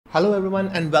Hello everyone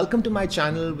and welcome to my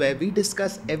channel where we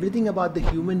discuss everything about the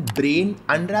human brain,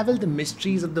 unravel the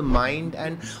mysteries of the mind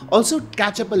and also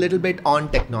catch up a little bit on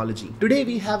technology. Today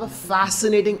we have a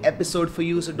fascinating episode for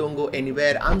you, so don't go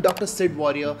anywhere. I'm Dr. Sid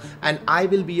Warrior and I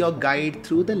will be your guide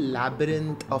through the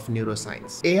labyrinth of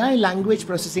neuroscience. AI language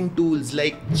processing tools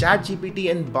like Chat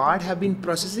GPT and Bard have been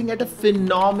processing at a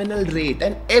phenomenal rate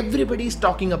and everybody is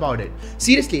talking about it.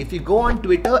 Seriously, if you go on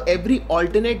Twitter, every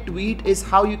alternate tweet is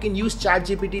how you can use Chat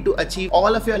GPT to achieve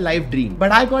all of your life dreams.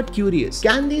 But I got curious.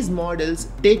 Can these models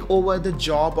take over the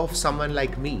job of someone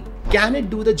like me? Can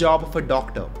it do the job of a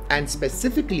doctor? And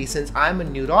specifically, since I'm a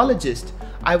neurologist,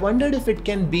 I wondered if it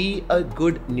can be a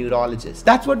good neurologist.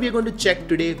 That's what we're going to check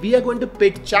today. We are going to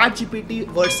pit ChatGPT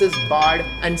versus Bard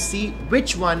and see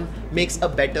which one makes a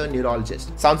better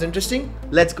neurologist. Sounds interesting?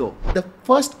 Let's go. The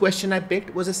first question I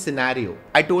picked was a scenario.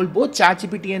 I told both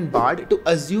ChatGPT and Bard to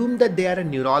assume that they are a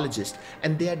neurologist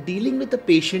and they are dealing with a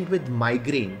patient with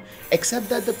migraine, except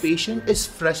that the patient is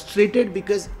frustrated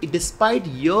because despite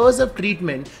years of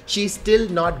treatment, she is still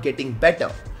not getting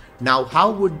better. Now, how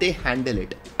would they handle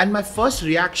it? And my first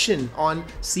reaction on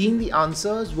seeing the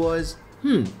answers was,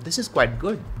 this is quite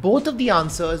good. Both of the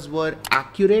answers were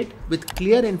accurate with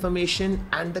clear information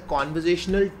and the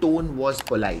conversational tone was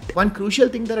polite. One crucial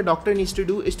thing that a doctor needs to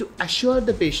do is to assure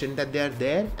the patient that they are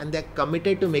there and they're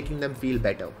committed to making them feel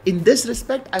better. In this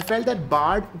respect, I felt that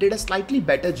Bard did a slightly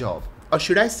better job. Or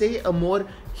should I say a more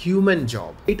human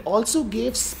job. It also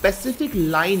gave specific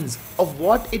lines of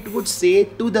what it would say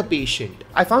to the patient.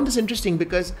 I found this interesting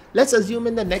because let's assume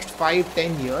in the next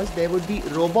 5-10 years, there would be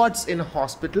robots in a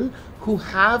hospital who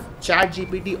have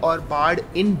ChatGPT or Bard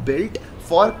inbuilt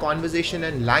for conversation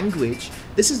and language.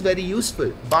 This is very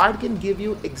useful. Bard can give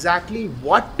you exactly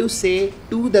what to say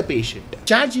to the patient.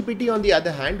 ChatGPT, on the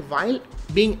other hand, while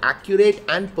being accurate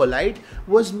and polite,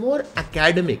 was more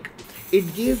academic.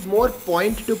 It gave more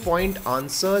point-to-point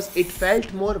answers. It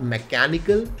felt more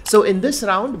mechanical. So in this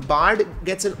round, Bard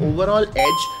gets an overall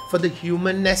edge for the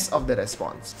humanness of the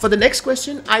response. For the next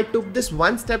question, I took this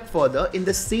one step further. In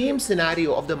the same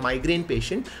scenario of the migraine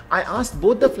patient, I asked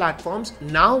both the platforms,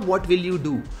 now what will you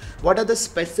do? What are the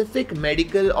specific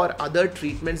medical or other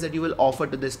treatments that you will offer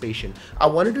to this patient? I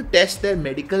wanted to test their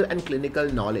medical and clinical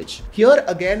knowledge. Here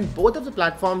again, both of the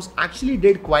platforms actually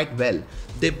did quite well.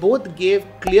 They both gave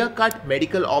clear-cut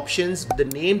medical options, the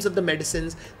names of the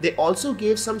medicines. They also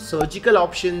gave some surgical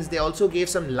options. They also gave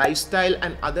some lifestyle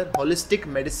and other holistic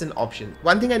medicine options.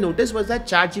 One thing I noticed was that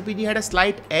ChatGPT had a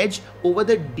slight edge over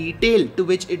the detail to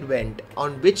which it went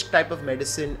on which type of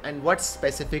medicine and what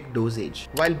specific dosage.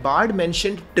 While Bard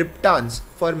mentioned triptans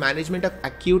for management of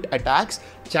acute attacks,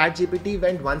 ChatGPT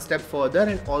went one step further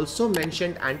and also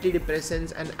mentioned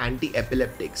antidepressants and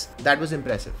anti-epileptics. That was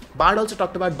impressive. Bard also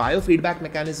talked about biofeedback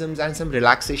mechanisms and some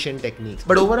relaxation techniques.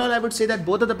 But overall, I would say that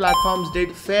both of the platforms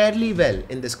did fairly well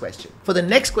in this question. For the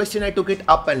next question, I took it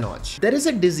up a notch. There is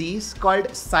a disease called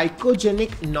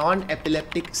psychogenic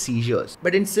non-epileptic seizures.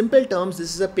 But in simple terms,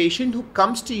 this is a patient who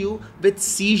comes to you with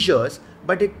seizures,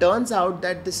 but it turns out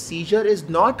that the seizure is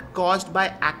not caused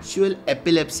by actual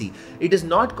epilepsy. It is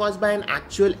not caused by an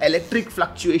actual electric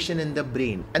fluctuation in the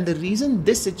brain. And the reason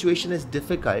this situation is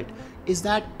difficult is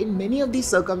that in many of these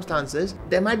circumstances,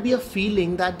 there might be a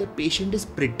feeling that the patient is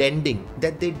pretending,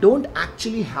 that they don't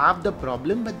actually have the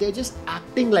problem, but they're just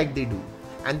acting like they do.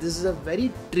 And this is a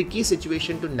very tricky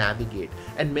situation to navigate,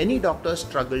 and many doctors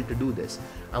struggle to do this.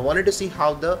 I wanted to see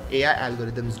how the AI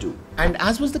algorithms do. And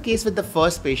as was the case with the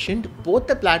first patient, both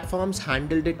the platforms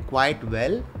handled it quite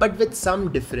well, but with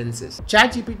some differences.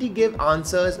 ChatGPT gave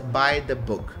answers by the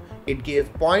book. It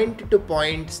gave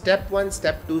point-to-point, step 1,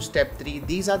 step 2, step 3.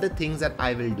 These are the things that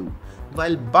I will do.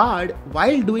 While Bard,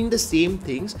 while doing the same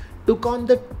things, took on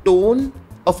the tone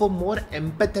of a more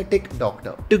empathetic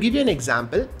doctor. To give you an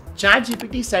example,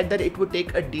 ChatGPT said that it would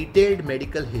take a detailed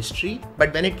medical history,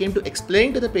 but when it came to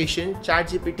explaining to the patient,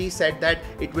 ChatGPT said that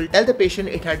it will tell the patient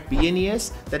it had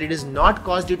PNES, that it is not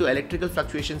caused due to electrical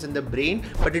fluctuations in the brain,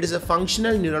 but it is a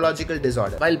functional neurological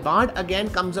disorder. While Bard again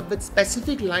comes up with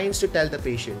specific lines to tell the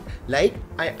patient, like,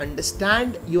 I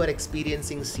understand you are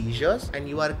experiencing seizures and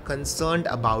you are concerned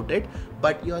about it,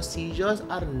 but your seizures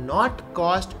are not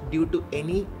caused due to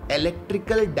any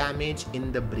electrical damage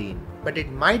in the brain, but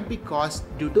it might be caused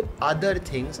due to other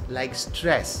things like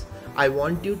stress I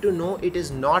want you to know it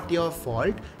is not your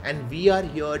fault and we are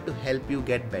here to help you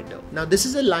get better. Now, this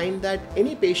is a line that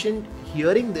any patient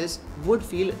hearing this would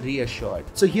feel reassured.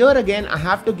 So here again, I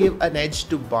have to give an edge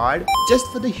to Bard just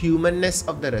for the humanness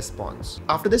of the response.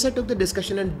 After this, I took the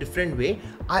discussion in a different way.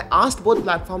 I asked both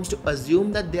platforms to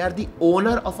assume that they are the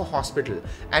owner of a hospital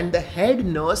and the head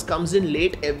nurse comes in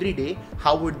late every day.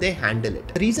 How would they handle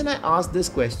it? The reason I asked this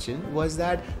question was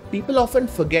that people often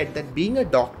forget that being a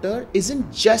doctor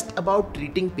isn't just about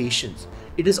treating patients.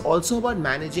 It is also about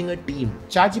managing a team.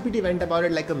 Chat GPT went about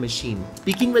it like a machine,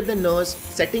 speaking with the nurse,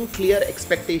 setting clear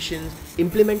expectations,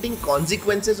 implementing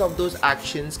consequences of those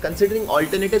actions, considering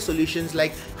alternative solutions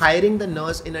like hiring the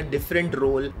nurse in a different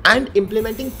role, and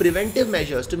implementing preventive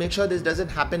measures to make sure this doesn't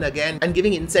happen again, and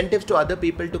giving incentives to other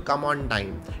people to come on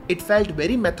time. It felt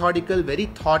very methodical, very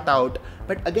thought out,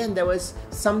 but again, there was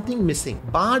something missing.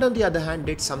 Bard, on the other hand,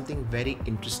 did something very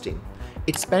interesting.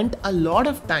 It spent a lot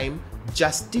of time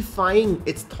justifying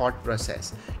its thought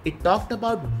process. It talked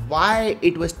about why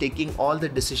it was taking all the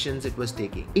decisions it was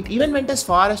taking. It even went as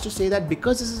far as to say that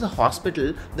because this is a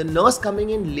hospital, the nurse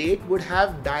coming in late would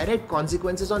have direct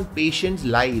consequences on patients'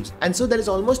 lives. And so there is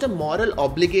almost a moral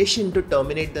obligation to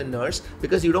terminate the nurse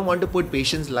because you don't want to put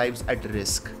patients' lives at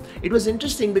risk. It was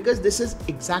interesting because this is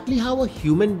exactly how a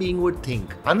human being would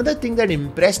think. Another thing that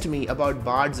impressed me about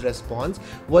Bard's response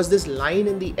was this line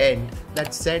in the end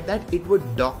that said that it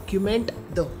would document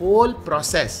the whole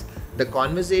process, the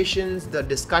conversations, the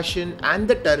discussion, and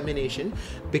the termination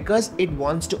because it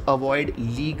wants to avoid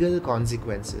legal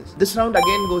consequences. This round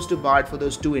again goes to Bard for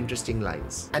those two interesting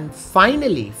lines. And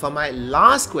finally, for my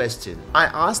last question, I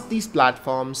asked these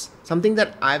platforms something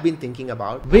that I've been thinking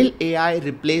about. Will AI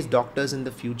replace doctors in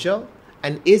the future?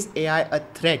 And is AI a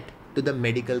threat to the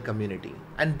medical community?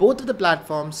 And both of the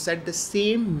platforms said the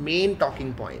same main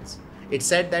talking points. It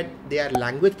said that they are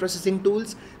language processing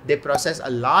tools, they process a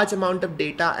large amount of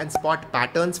data and spot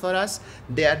patterns for us.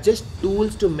 They are just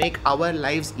tools to make our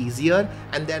lives easier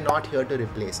and they are not here to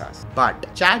replace us. But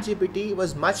ChatGPT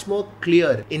was much more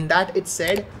clear in that it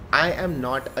said, I am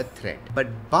not a threat. But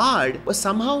Bard was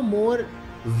somehow more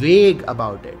vague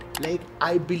about it. Like,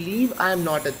 I believe I am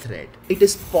not a threat. It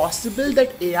is possible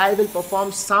that AI will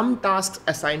perform some tasks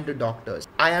assigned to doctors.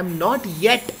 I am not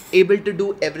yet able to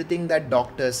do everything that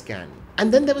doctors can.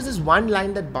 And then there was this one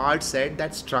line that Bard said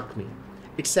that struck me.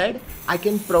 It said, I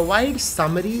can provide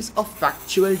summaries of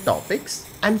factual topics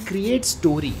and create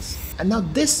stories. And now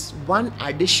this one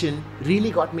addition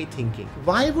really got me thinking.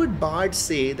 Why would Bard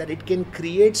say that it can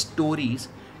create stories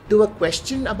to a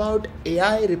question about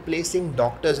AI replacing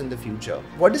doctors in the future?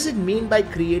 What does it mean by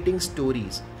creating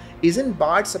stories? Isn't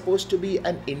Bard supposed to be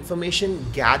an information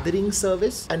gathering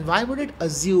service? And why would it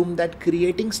assume that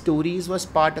creating stories was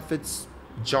part of its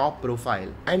job profile?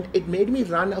 And it made me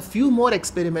run a few more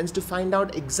experiments to find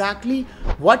out exactly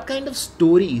what kind of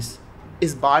stories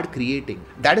is Bard creating.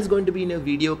 That is going to be in a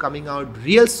video coming out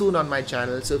real soon on my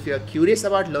channel. So if you're curious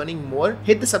about learning more,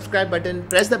 hit the subscribe button,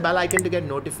 press the bell icon to get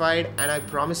notified, and I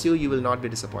promise you, you will not be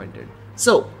disappointed.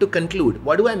 So to conclude,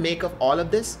 what do I make of all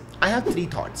of this? I have three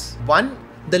thoughts. One,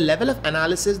 the level of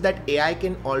analysis that AI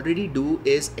can already do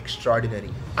is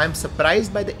extraordinary. I'm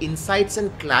surprised by the insights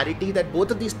and clarity that both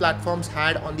of these platforms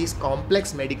had on these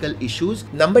complex medical issues.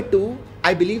 Number two,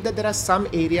 I believe that there are some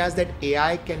areas that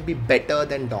AI can be better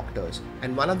than doctors,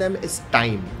 and one of them is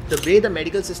time. The way the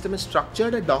medical system is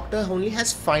structured, a doctor only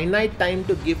has finite time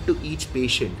to give to each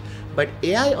patient. But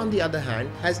AI, on the other hand,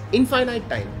 has infinite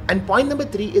time. And point number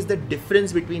three is the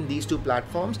difference between these two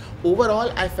platforms.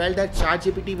 Overall, I felt that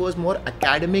ChatGPT was more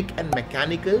academic and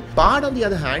mechanical. Bard, on the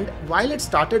other hand, while it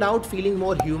started out feeling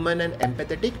more human and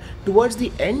empathetic, towards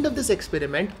the end of this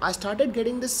experiment, I started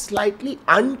getting this slightly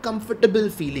uncomfortable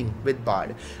feeling with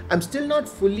Bard. I'm still not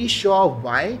fully sure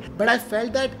why, but I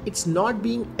felt that it's not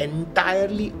being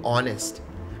entirely honest.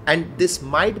 And this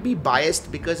might be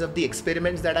biased because of the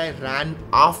experiments that I ran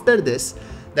after this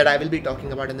that I will be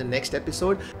talking about in the next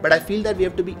episode. But I feel that we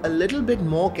have to be a little bit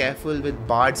more careful with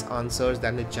Bard's answers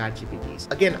than with ChatGPT's.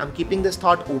 Again, I'm keeping this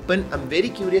thought open. I'm very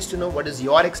curious to know what is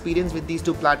your experience with these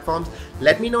two platforms.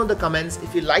 Let me know in the comments.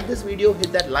 If you like this video,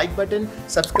 hit that like button,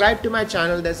 subscribe to my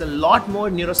channel. There's a lot more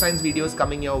neuroscience videos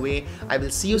coming your way. I will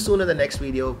see you soon in the next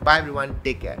video. Bye everyone.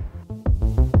 Take care.